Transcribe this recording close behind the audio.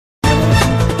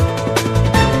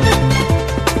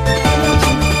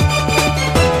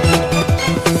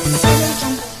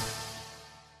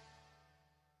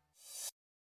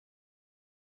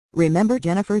Remember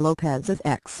Jennifer Lopez's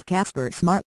ex Casper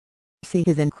Smart? See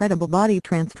his incredible body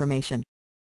transformation.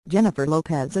 Jennifer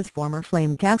Lopez's former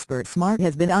flame Casper Smart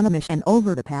has been on a mission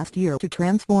over the past year to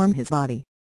transform his body.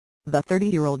 The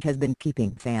 30-year-old has been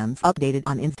keeping fans updated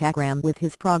on Instagram with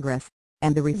his progress,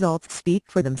 and the results speak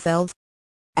for themselves.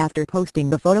 After posting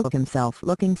the photo of himself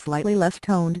looking slightly less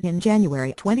toned in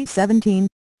January 2017,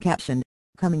 captioned,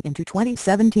 "Coming into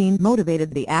 2017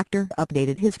 motivated," the actor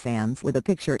updated his fans with a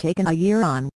picture taken a year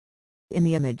on. In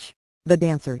the image, the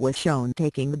dancer was shown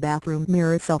taking the bathroom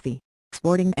mirror selfie,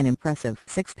 sporting an impressive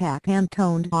six-pack and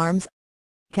toned arms.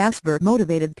 Casper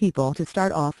motivated people to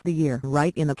start off the year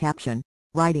right in the caption,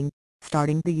 writing,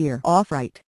 "Starting the year off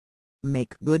right.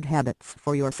 Make good habits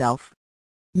for yourself.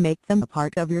 Make them a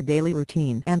part of your daily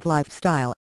routine and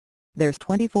lifestyle. There's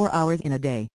 24 hours in a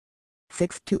day.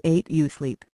 6 to 8 you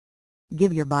sleep.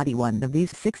 Give your body one of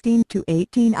these 16 to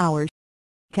 18 hours."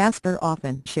 Casper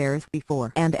often shares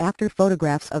before and after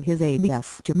photographs of his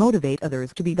abs to motivate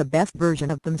others to be the best version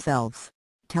of themselves,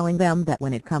 telling them that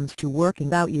when it comes to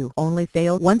working out you only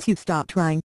fail once you stop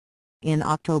trying. In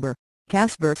October,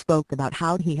 Casper spoke about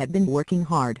how he had been working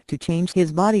hard to change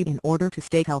his body in order to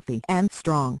stay healthy and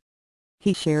strong.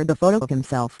 He shared a photo of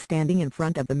himself standing in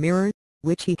front of the mirror,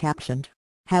 which he captioned,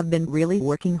 "Have been really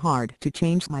working hard to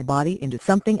change my body into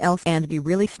something else and be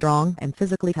really strong and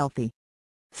physically healthy.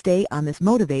 Stay on this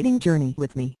motivating journey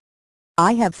with me.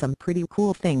 I have some pretty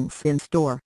cool things in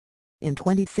store." In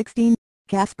 2016,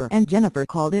 Casper and Jennifer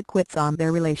called it quits on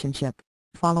their relationship,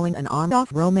 following an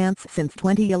on-off romance since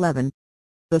 2011.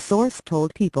 The source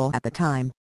told People at the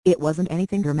time, "It wasn't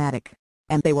anything dramatic,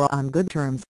 and they were on good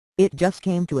terms. It just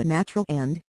came to a natural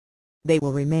end. They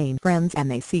will remain friends and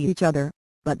they see each other,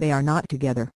 but they are not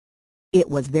together. It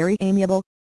was very amiable,